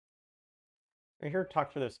We're here to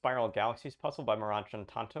talk through the Spiral Galaxies puzzle by Murat Can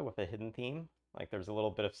Tonta with a hidden theme. Like there's a little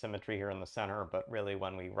bit of symmetry here in the center, but really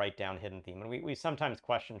when we write down hidden theme, and we sometimes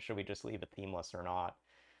question should we just leave it themeless or not.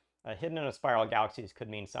 Hidden in a Spiral Galaxies could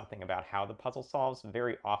mean something about how the puzzle solves.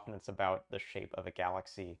 Very often it's about the shape of a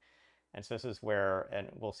galaxy. And so this is where, and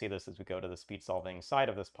we'll see this as we go to the speed solving side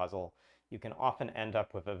of this puzzle, you can often end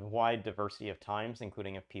up with a wide diversity of times,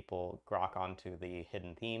 including if people grok onto the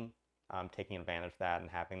hidden theme, taking advantage of that and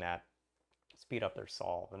having that speed up their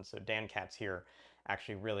solve. And so Dan Katz here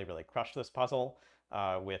actually really crushed this puzzle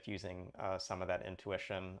with using some of that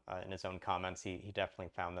intuition in his own comments. He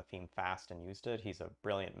definitely found the theme fast and used it. He's a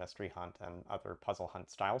brilliant mystery hunt and other puzzle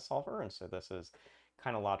hunt style solver, and so this is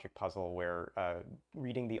kind of logic puzzle where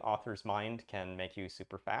reading the author's mind can make you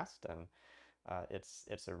super fast, and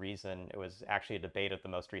it's a reason. It was actually a debate at the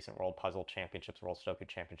most recent World Puzzle Championships, World Sudoku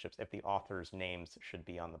Championships, if the authors' names should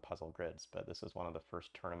be on the puzzle grids, but this is one of the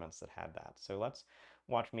first tournaments that had that. So let's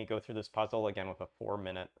watch me go through this puzzle again with a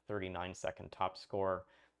 4-minute, 39-second top score,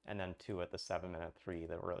 and then 2 at the 7-minute 3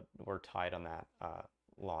 that were tied on that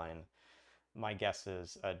line. My guess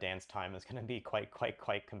is Dan's time is going to be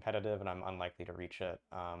quite competitive, and I'm unlikely to reach it,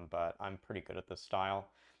 but I'm pretty good at this style,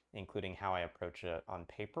 including how I approach it on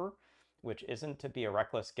paper, which isn't to be a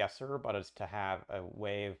reckless guesser, but is to have a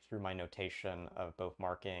way through my notation of both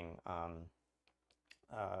marking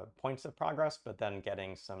points of progress, but then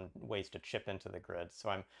getting some ways to chip into the grid. So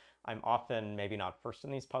I'm often maybe not first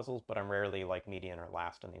in these puzzles, but I'm rarely like median or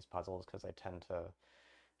last in these puzzles because I tend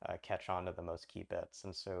to catch on to the most key bits.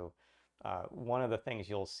 And so one of the things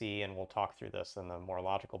you'll see, and we'll talk through this in the more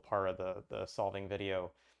logical part of the solving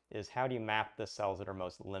video, is how do you map the cells that are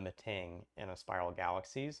most limiting in a spiral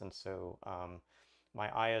galaxies. And so my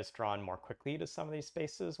eye is drawn more quickly to some of these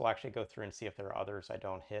spaces. We'll actually go through and see if there are others I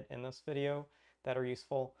don't hit in this video that are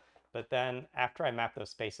useful. But then after I map those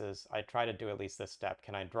spaces, I try to do at least this step.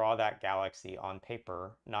 Can I draw that galaxy on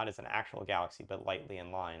paper, not as an actual galaxy, but lightly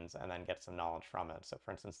in lines, and then get some knowledge from it? So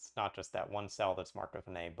for instance, it's not just that one cell that's marked with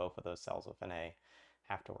an A, both of those cells with an A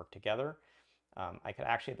have to work together. I could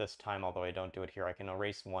actually this time, although I don't do it here, I can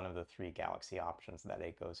erase one of the 3 galaxy options that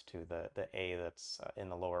A goes to. The A that's in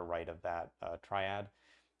the lower right of that triad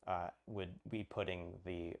would be putting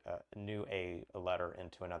the new A letter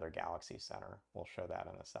into another galaxy center. We'll show that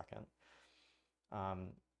in a second.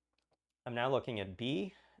 I'm now looking at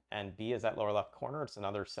B, and B is that lower left corner. It's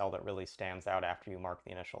another cell that really stands out after you mark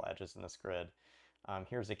the initial edges in this grid.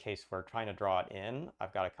 Here's a case where trying to draw it in,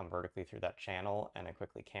 I've got to come vertically through that channel and it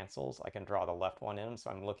quickly cancels. I can draw the left one in, so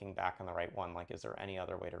I'm looking back on the right one, like is there any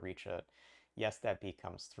other way to reach it? Yes, that B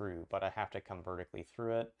comes through, but I have to come vertically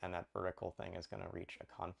through it, and that vertical thing is going to reach a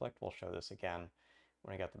conflict. We'll show this again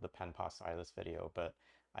when I get to the pen pass side of this video, but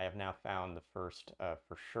I have now found the first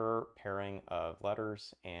for sure pairing of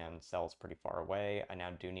letters and cells pretty far away. I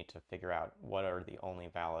now do need to figure out what are the only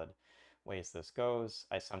valid ways this goes.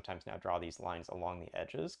 I sometimes now draw these lines along the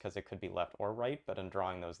edges because it could be left or right, but in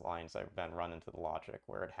drawing those lines I've then run into the logic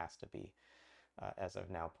where it has to be as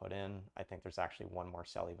I've now put in. I think there's actually one more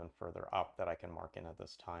cell even further up that I can mark in at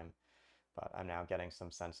this time, but I'm now getting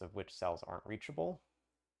some sense of which cells aren't reachable,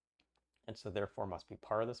 and so therefore must be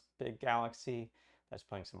part of this big galaxy. That's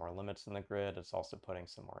putting some more limits in the grid. It's also putting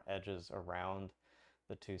some more edges around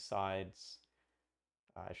the 2 sides.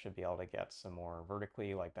 I should be able to get some more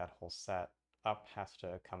vertically, like that whole set up has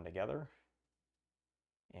to come together.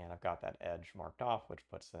 And I've got that edge marked off, which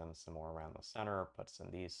puts in some more around the center, puts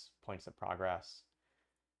in these points of progress.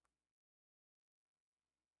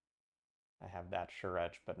 I have that sure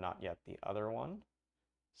edge, but not yet the other one.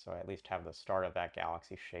 So I at least have the start of that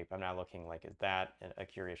galaxy shape. I'm now looking like, is that a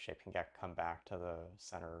curious shape can come back to the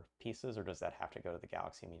center pieces, or does that have to go to the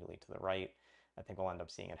galaxy immediately to the right? I think we'll end up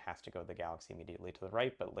seeing it has to go to the galaxy immediately to the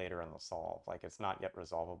right, but later in the solve. Like it's not yet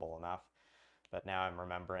resolvable enough. But now I'm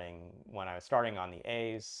remembering when I was starting on the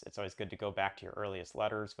A's, it's always good to go back to your earliest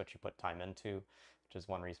letters, which you put time into, which is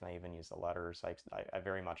one reason I even use the letters. I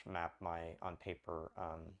very much map on paper,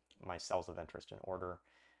 my cells of interest in order.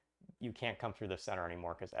 You can't come through the center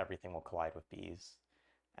anymore because everything will collide with B's.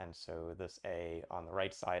 And so this A on the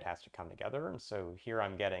right side has to come together. And so here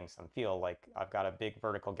I'm getting some feel like I've got a big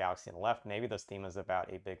vertical galaxy on the left. Maybe this theme is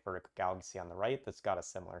about a big vertical galaxy on the right that's got a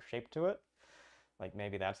similar shape to it. Like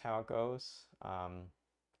maybe that's how it goes.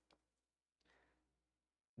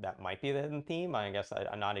 That might be the hidden theme. I guess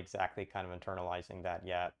I'm not exactly kind of internalizing that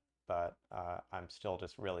yet, but I'm still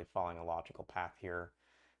just really following a logical path here.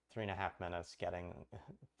 3.5 minutes, getting a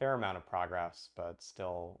fair amount of progress, but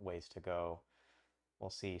still ways to go. We'll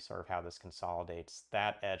see sort of how this consolidates.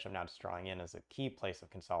 That edge I'm now just drawing in is a key place of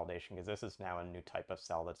consolidation because this is now a new type of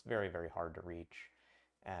cell that's very hard to reach.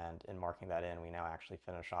 And in marking that in, we now actually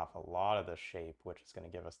finish off a lot of this shape, which is going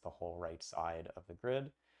to give us the whole right side of the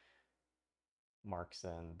grid. Marks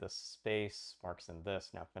in this space, marks in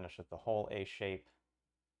this, now finishes the whole A shape.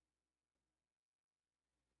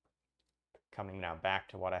 Coming now back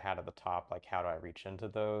to what I had at the top, like how do I reach into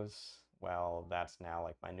those? Well, that's now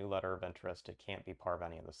like my new letter of interest. It can't be part of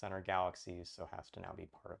any of the center galaxies, so it has to now be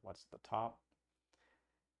part of what's at the top.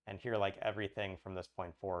 And here, like everything from this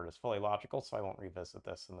point forward is fully logical, so I won't revisit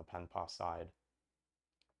this in the pen paw side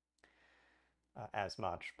as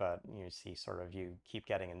much, but you see sort of you keep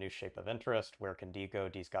getting a new shape of interest. Where can D go?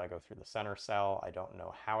 D's got to go through the center cell. I don't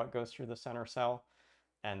know how it goes through the center cell.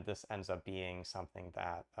 And this ends up being something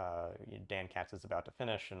that Dan Katz is about to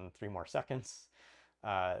finish in 3 more seconds.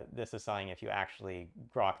 This is something if you actually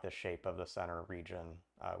grok the shape of the center region,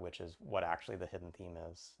 which is what actually the hidden theme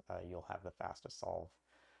is, you'll have the fastest solve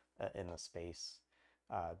in the space.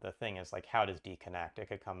 The thing is, like, how does D connect? It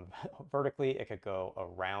could come vertically, it could go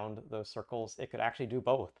around those circles, it could actually do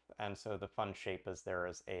both. And so the fun shape is there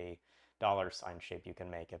is a $sign shape you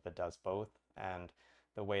can make if it does both. And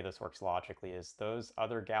the way this works logically is those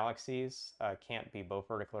other galaxies can't be both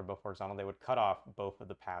vertical or both horizontal. They would cut off both of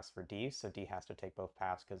the paths for D, so D has to take both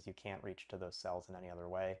paths because you can't reach to those cells in any other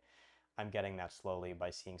way. I'm getting that slowly by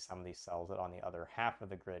seeing some of these cells that on the other half of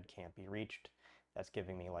the grid can't be reached. That's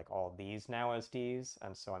giving me like all these now as D's,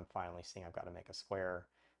 and so I'm finally seeing I've got to make a square,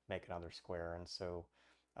 make another square, and so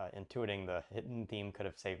intuiting the hidden theme could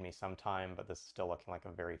have saved me some time, but this is still looking like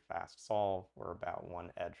a very fast solve. We're about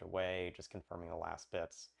 1 edge away, just confirming the last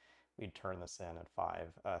bits. We'd turn this in at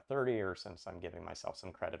 5:30, or since I'm giving myself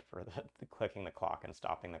some credit for the clicking the clock and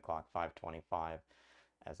stopping the clock, 5:25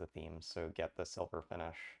 as a theme, so get the silver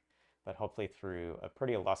finish. But hopefully through a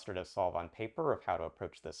pretty illustrative solve on paper of how to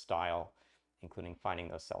approach this style, including finding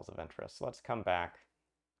those cells of interest. So let's come back.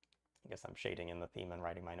 I guess I'm shading in the theme and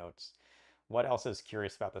writing my notes. What else is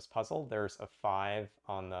curious about this puzzle? There's a 5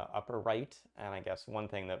 on the upper right, and I guess one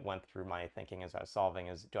thing that went through my thinking as I was solving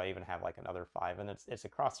is, do I even have like another 5? And it's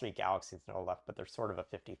across 3 galaxies to the left, but there's sort of a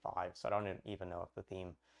 55, so I don't even know if the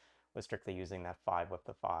theme was strictly using that 5 with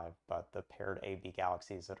the 5, but the paired AB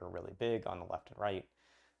galaxies that are really big on the left and right,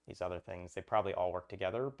 these other things, they probably all work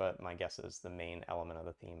together, but my guess is the main element of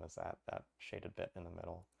the theme is that shaded bit in the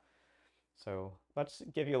middle. So let's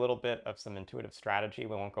give you a little bit of some intuitive strategy.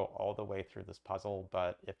 We won't go all the way through this puzzle,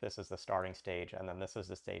 but if this is the starting stage and then this is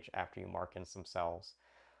the stage after you mark in some cells,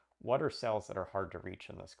 what are cells that are hard to reach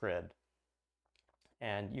in this grid?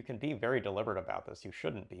 And you can be very deliberate about this. You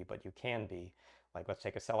shouldn't be, but you can be. Like, let's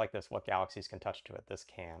take a cell like this. What galaxies can touch to it? This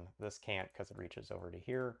can. This can't because it reaches over to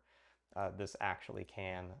here. This actually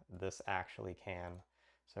can. This actually can.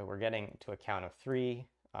 So we're getting to a count of 3.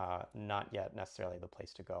 Not yet necessarily the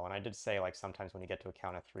place to go. And I did say, like, sometimes when you get to a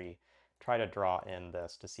count of 3, try to draw in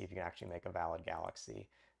this to see if you can actually make a valid galaxy.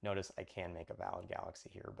 Notice I can make a valid galaxy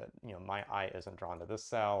here, but you know, my eye isn't drawn to this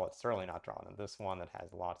cell. It's certainly not drawn to this one that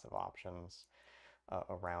has lots of options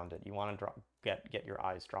around it. You want to get your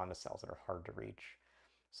eyes drawn to cells that are hard to reach.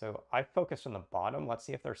 So I focused on the bottom. Let's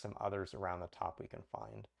see if there's some others around the top we can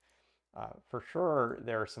find. For sure,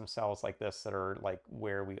 there are some cells like this that are like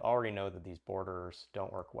where we already know that these borders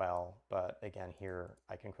don't work well, but again here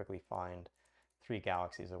I can quickly find 3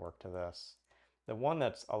 galaxies that work to this. The one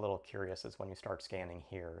that's a little curious is when you start scanning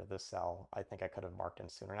here, this cell I think I could have marked in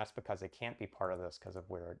sooner, and that's because it can't be part of this because of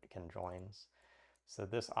where it can joins. So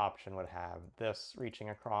this option would have this reaching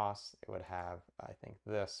across, it would have, I think,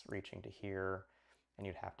 this reaching to here, and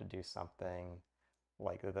you'd have to do something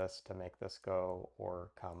like this to make this go, or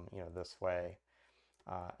come, you know, this way.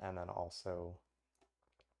 And then also,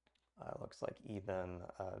 looks like even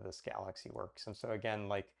this galaxy works. And so again,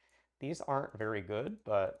 like, these aren't very good,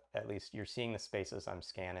 but at least you're seeing the spaces I'm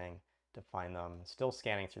scanning to find them. Still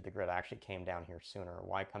scanning through the grid. I actually came down here sooner.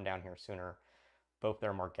 Why come down here sooner? Both there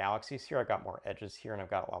are more galaxies here, I've got more edges here, and I've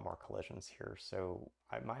got a lot more collisions here. So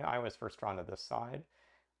my eye was first drawn to this side.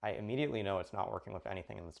 I immediately know it's not working with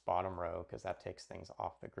anything in this bottom row because that takes things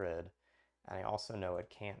off the grid. And I also know it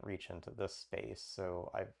can't reach into this space.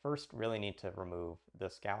 So I first really need to remove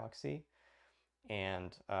this galaxy.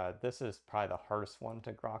 And this is probably the hardest one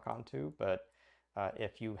to grok onto, but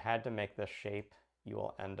if you had to make this shape, you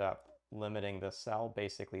will end up limiting this cell.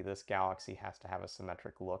 Basically, this galaxy has to have a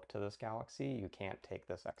symmetric look to this galaxy. You can't take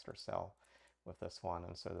this extra cell with this one,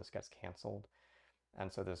 and so this gets canceled.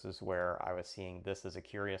 And so this is where I was seeing this is a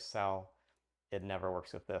curious cell. It never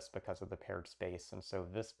works with this because of the paired space, and so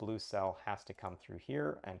this blue cell has to come through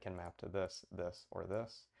here and can map to this, this, or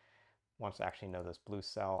this. Once I actually know this blue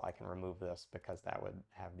cell, I can remove this because that would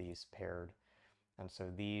have these paired. And so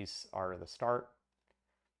these are the start.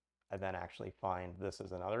 I then actually find this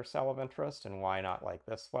is another cell of interest, and why not like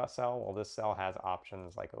this cell? Well, this cell has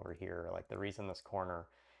options like over here, like the reason this corner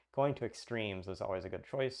going to extremes is always a good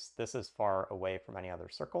choice. This is far away from any other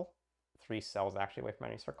circle. 3 cells actually away from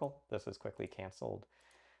any circle. This is quickly canceled.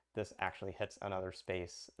 This actually hits another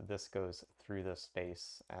space. This goes through this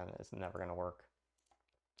space and it's never going to work.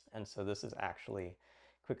 And so this is actually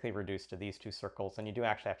quickly reduced to these 2 circles. And you do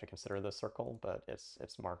actually have to consider this circle, but it's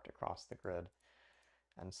marked across the grid.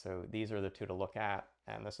 And so these are the 2 to look at.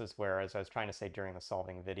 And this is where, as I was trying to say during the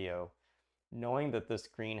solving video, knowing that this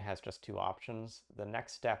green has just 2 options, the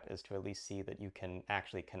next step is to at least see that you can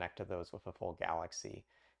actually connect to those with a full galaxy.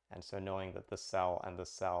 And so knowing that this cell and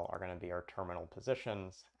this cell are going to be our terminal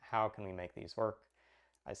positions, how can we make these work?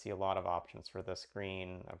 I see a lot of options for this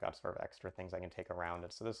green. I've got sort of extra things I can take around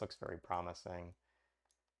it. So this looks very promising.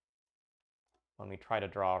 When we try to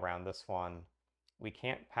draw around this one, we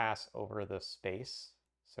can't pass over this space.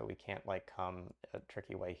 So we can't like come a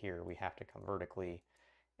tricky way here. We have to come vertically.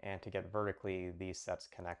 And to get vertically these sets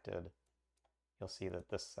connected, you'll see that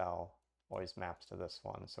this cell always maps to this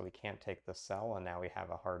one. So we can't take this cell, and now we have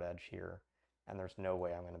a hard edge here, and there's no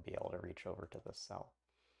way I'm going to be able to reach over to this cell.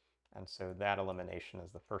 And so that elimination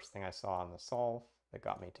is the first thing I saw in the solve that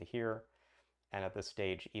got me to here. And at this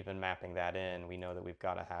stage, even mapping that in, we know that we've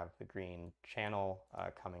got to have the green channel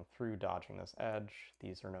coming through, dodging this edge.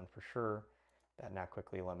 These are known for sure. That now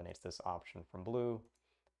quickly eliminates this option from blue.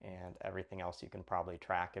 And everything else you can probably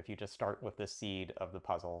track. If you just start with the seed of the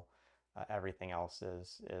puzzle, everything else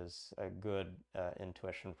is a good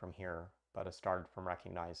intuition from here, but it started from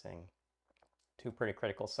recognizing 2 pretty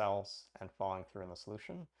critical cells and following through in the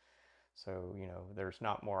solution. So, you know, there's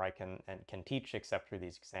not more I can teach except through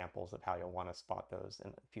these examples of how you'll want to spot those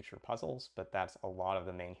in future puzzles, but that's a lot of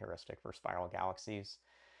the main heuristic for Spiral Galaxies.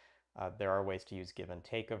 There are ways to use give and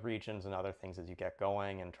take of regions and other things as you get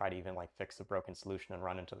going and try to even like fix a broken solution and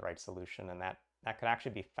run into the right solution, and that could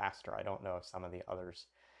actually be faster. I don't know if some of the others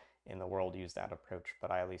in the world use that approach,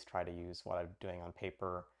 but I at least try to use what I'm doing on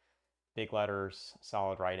paper, big letters,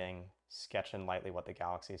 solid writing, sketch in lightly what the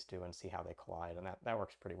galaxies do and see how they collide, and that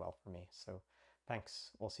works pretty well for me. So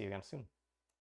thanks. We'll see you again soon.